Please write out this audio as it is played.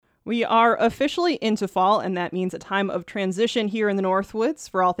We are officially into fall, and that means a time of transition here in the Northwoods.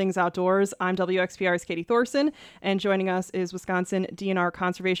 For all things outdoors, I'm WXPR's Katie Thoresen, and joining us is Wisconsin DNR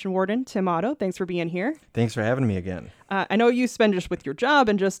Conservation Warden Tim Otto. Thanks for being here. Thanks for having me again. I know you spend just with your job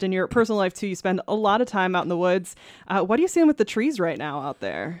and just in your personal life too, you spend a lot of time out in the woods. What are you seeing with the trees right now out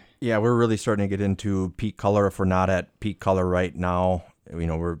there? Yeah, we're really starting to get into peak color. If we're not at peak color right now,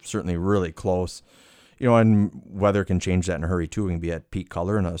 we're certainly really close. And weather can change that in a hurry too. We can be at peak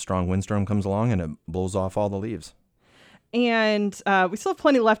color and a strong windstorm comes along and it blows off all the leaves. And we still have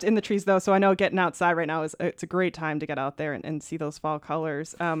plenty left in the trees though, so I know getting outside right now it's a great time to get out there and see those fall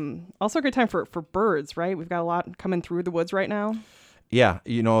colors. Also a great time for birds, right? We've got a lot coming through the woods right now. Yeah,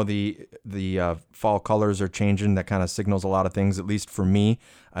 the fall colors are changing. That kind of signals a lot of things, at least for me.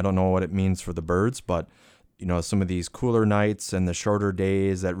 I don't know what it means for the birds, but some of these cooler nights and the shorter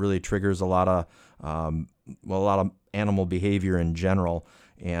days, that really triggers a lot of animal behavior in general,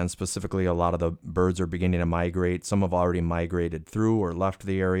 and specifically a lot of the birds are beginning to migrate. Some have already migrated through or left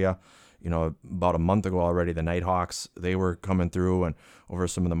the area. About a month ago already, the nighthawks, they were coming through and over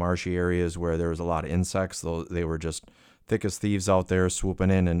some of the marshy areas where there was a lot of insects. They were just thick as thieves out there swooping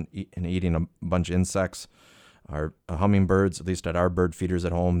in and eating a bunch of insects. Our hummingbirds, at least at our bird feeders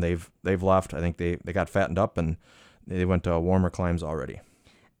at home, they've left. I think they got fattened up and they went to warmer climes already.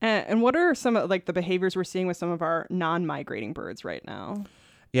 And what are some of the behaviors we're seeing with some of our non-migrating birds right now?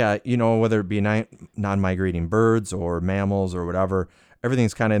 Yeah, whether it be non-migrating birds or mammals or whatever,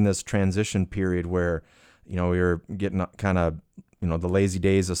 everything's kind of in this transition period where, we're getting kind of, the lazy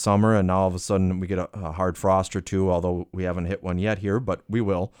days of summer, and now all of a sudden we get a hard frost or two, although we haven't hit one yet here, but we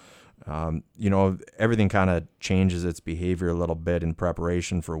will. Everything kind of changes its behavior a little bit in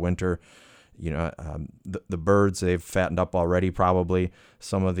preparation for winter. The birds, they've fattened up already probably.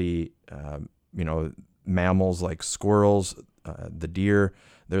 Some of the, mammals like squirrels, the deer,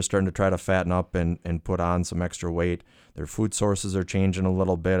 they're starting to try to fatten up and put on some extra weight. Their food sources are changing a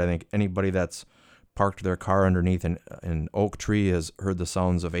little bit. I think anybody that's parked their car underneath an oak tree has heard the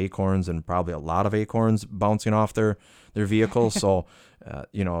sounds of acorns, and probably a lot of acorns bouncing off their vehicles. So,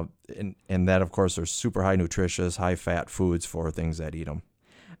 and that, of course, are super high nutritious, high fat foods for things that eat them.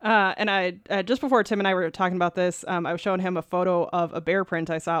 And I just before Tim and I were talking about this, I was showing him a photo of a bear print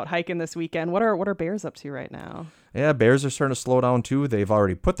I saw out hiking this weekend. What are bears up to right now? Yeah, bears are starting to slow down too. They've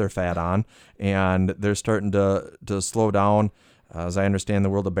already put their fat on, and they're starting to slow down. As I understand the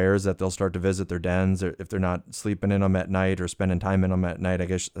world of bears, that they'll start to visit their dens, or if they're not sleeping in them at night or spending time in them at night, I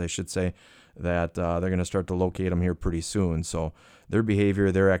guess they should say that they're going to start to locate them here pretty soon. So their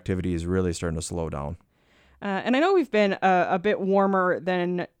behavior, their activity is really starting to slow down. And I know we've been a bit warmer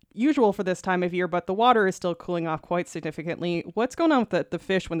than usual for this time of year, but the water is still cooling off quite significantly. What's going on with the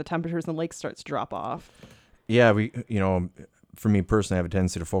fish when the temperatures in the lake starts to drop off? Yeah, for me personally, I have a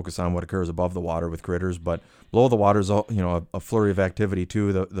tendency to focus on what occurs above the water with critters, but below the water is a flurry of activity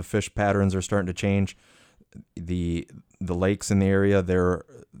too. The fish patterns are starting to change. The lakes in the area, their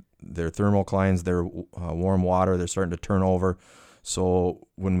thermoclines, their warm water, they're starting to turn over. So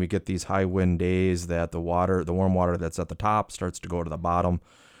when we get these high wind days, that the warm water that's at the top starts to go to the bottom,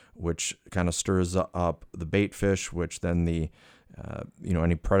 which kind of stirs up the bait fish, which then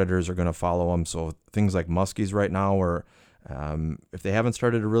any predators are going to follow them. So things like muskies right now, or if they haven't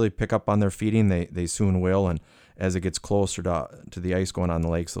started to really pick up on their feeding, they soon will. And as it gets closer to the ice going on the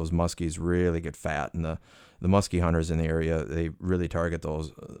lakes, those muskies really get fat. And the muskie hunters in the area, they really target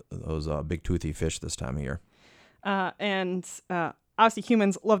those big toothy fish this time of year. And obviously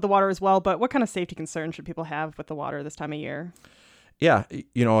humans love the water as well, but what kind of safety concerns should people have with the water this time of year? Yeah,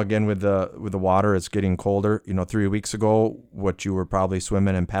 again, with the water, it's getting colder. 3 weeks ago, what you were probably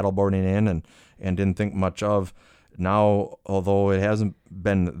swimming and paddleboarding in and didn't think much of. Now, although it hasn't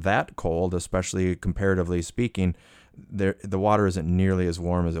been that cold, especially comparatively speaking, the water isn't nearly as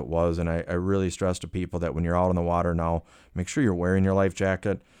warm as it was. And I really stress to people that when you're out on the water now, make sure you're wearing your life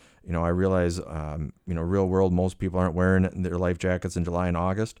jacket. I realize, real world, most people aren't wearing their life jackets in July and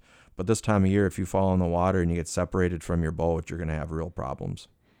August. But this time of year, if you fall in the water and you get separated from your boat, you're going to have real problems.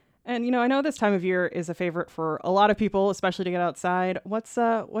 And, I know this time of year is a favorite for a lot of people, especially to get outside. What's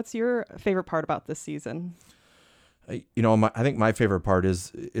your favorite part about this season? I think my favorite part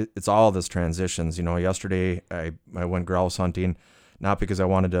is it's all this transitions. Yesterday I went grouse hunting, not because I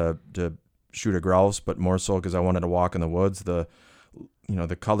wanted to shoot a grouse, but more so because I wanted to walk in the woods. The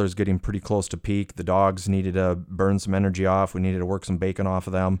color's getting pretty close to peak. The dogs needed to burn some energy off. We needed to work some bacon off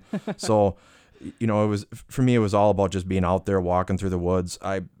of them. So, for me, it was all about just being out there walking through the woods.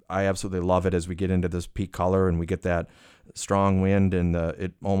 I absolutely love it as we get into this peak color and we get that strong wind and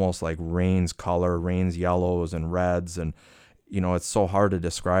it almost like rains color, rains yellows and reds. And, it's so hard to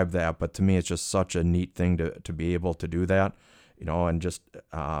describe that, but to me, it's just such a neat thing to be able to do that, and just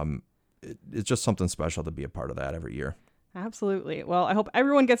it's just something special to be a part of that every year. Absolutely. Well, I hope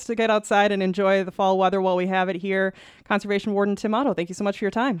everyone gets to get outside and enjoy the fall weather while we have it here. Conservation Warden Tim Otto, thank you so much for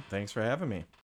your time. Thanks for having me.